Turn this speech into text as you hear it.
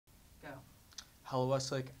Hello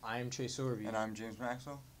Westlake, I am Chase Sorby. And I'm James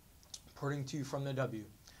Maxwell. Reporting to you from the W.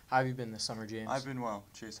 How have you been this summer, James? I've been well.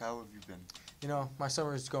 Chase, how have you been? You know, my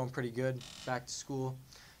summer is going pretty good. Back to school.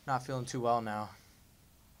 Not feeling too well now.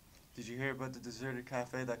 Did you hear about the deserted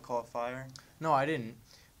cafe that caught fire? No, I didn't.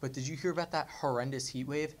 But did you hear about that horrendous heat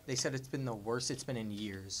wave? They said it's been the worst it's been in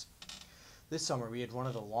years. This summer, we had one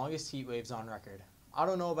of the longest heat waves on record. I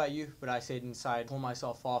don't know about you, but I stayed inside, pulled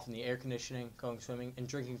myself off in the air conditioning, going swimming, and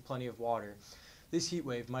drinking plenty of water. This heat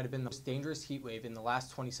wave might have been the most dangerous heat wave in the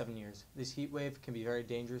last 27 years. This heat wave can be very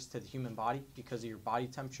dangerous to the human body because of your body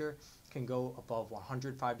temperature can go above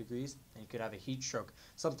 105 degrees and you could have a heat stroke.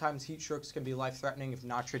 Sometimes heat strokes can be life-threatening if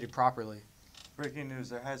not treated properly. Breaking news,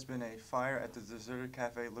 there has been a fire at the deserted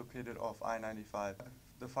cafe located off I-95.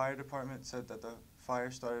 The fire department said that the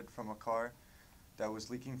fire started from a car that was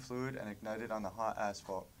leaking fluid and ignited on the hot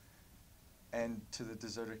asphalt and to the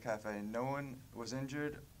deserted cafe. No one was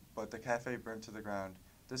injured, but the cafe burned to the ground.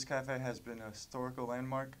 This cafe has been a historical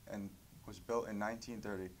landmark and was built in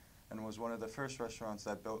 1930 and was one of the first restaurants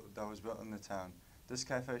that was built in the town. This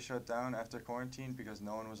cafe shut down after quarantine because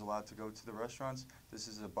no one was allowed to go to the restaurants. This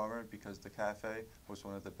is a bummer because the cafe was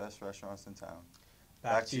one of the best restaurants in town.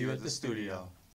 Back to you at the studio.